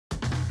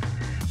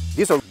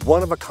These are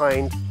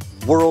one-of-a-kind,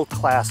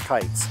 world-class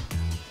kites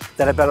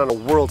that have been on a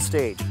world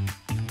stage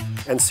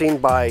and seen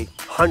by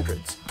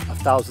hundreds of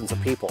thousands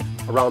of people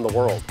around the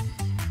world.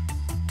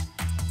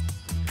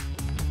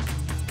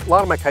 A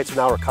lot of my kites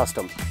now are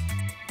custom.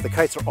 The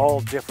kites are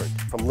all different,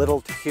 from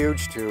little to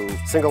huge to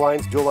single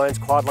lines, dual lines,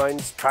 quad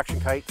lines, traction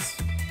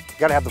kites. You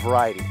gotta have the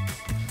variety.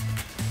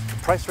 The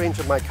price range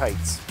of my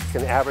kites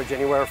can average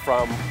anywhere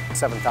from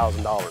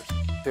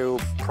 $7,000 to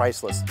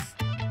priceless.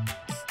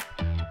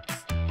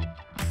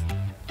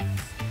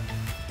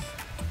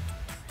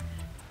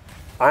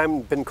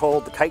 I've been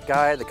called the kite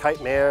guy, the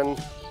kite man.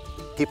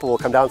 People will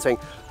come down saying,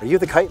 "Are you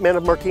the Kite Man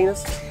of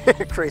Martinez?"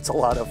 It creates a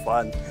lot of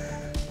fun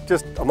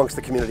just amongst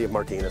the community of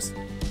Martinez.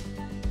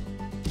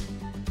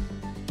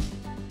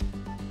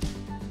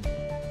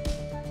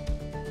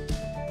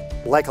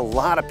 Like a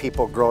lot of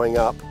people growing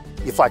up,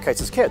 you fly kites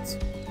as kids.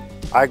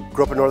 I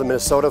grew up in northern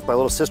Minnesota with my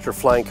little sister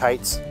flying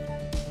kites.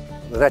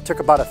 And I took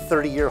about a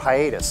 30-year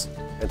hiatus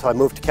until I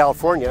moved to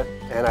California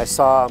and I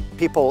saw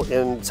people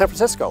in San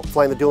Francisco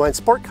flying the dual line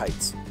sport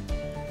kites.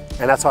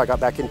 And that's how I got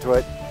back into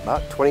it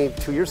about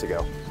 22 years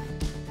ago.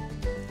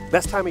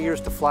 Best time of years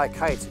to fly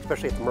kites,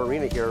 especially at the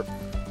marina here,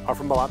 are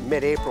from about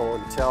mid-April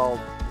until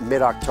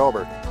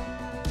mid-October.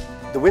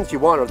 The winds you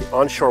want are the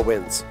onshore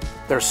winds.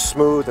 They're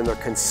smooth and they're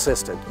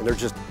consistent, and they're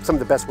just some of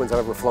the best winds I've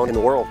ever flown in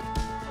the world.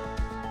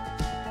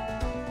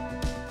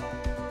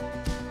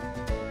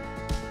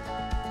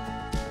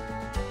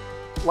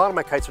 A lot of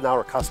my kites now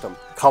are custom.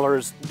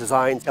 Colors,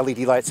 designs, LED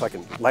lights so I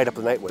can light up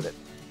the night with it.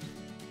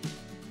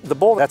 The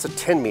bowl, that's a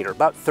 10 meter,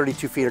 about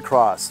 32 feet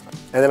across.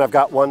 And then I've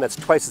got one that's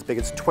twice as big,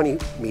 it's 20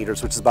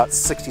 meters, which is about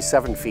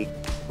 67 feet,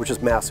 which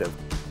is massive.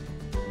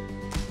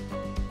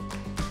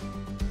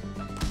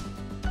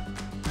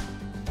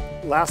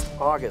 Last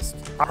August,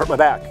 I hurt my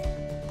back.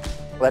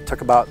 That took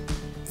about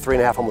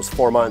 3.5, almost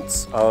 4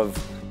 months of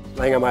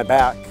laying on my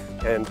back.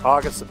 And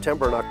August,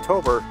 September, and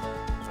October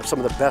are some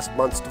of the best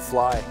months to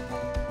fly.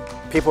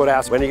 People would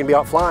ask, when are you gonna be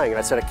out flying? And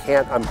I said, I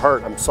can't, I'm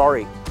hurt, I'm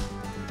sorry.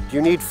 Do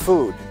you need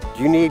food?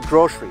 Do you need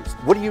groceries?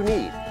 What do you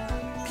need?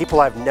 People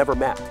I've never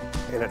met,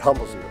 and it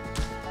humbles you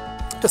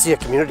to see a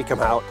community come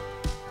out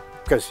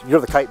because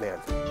you're the kite man.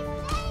 It's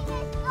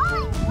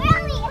going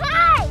really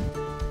high!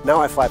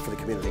 Now I fly for the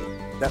community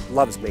that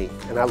loves me,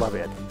 and I love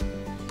it.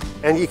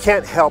 And you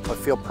can't help but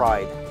feel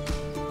pride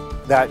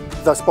that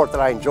the sport that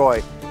I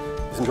enjoy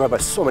is enjoyed by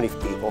so many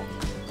people.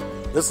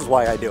 This is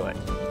why I do it.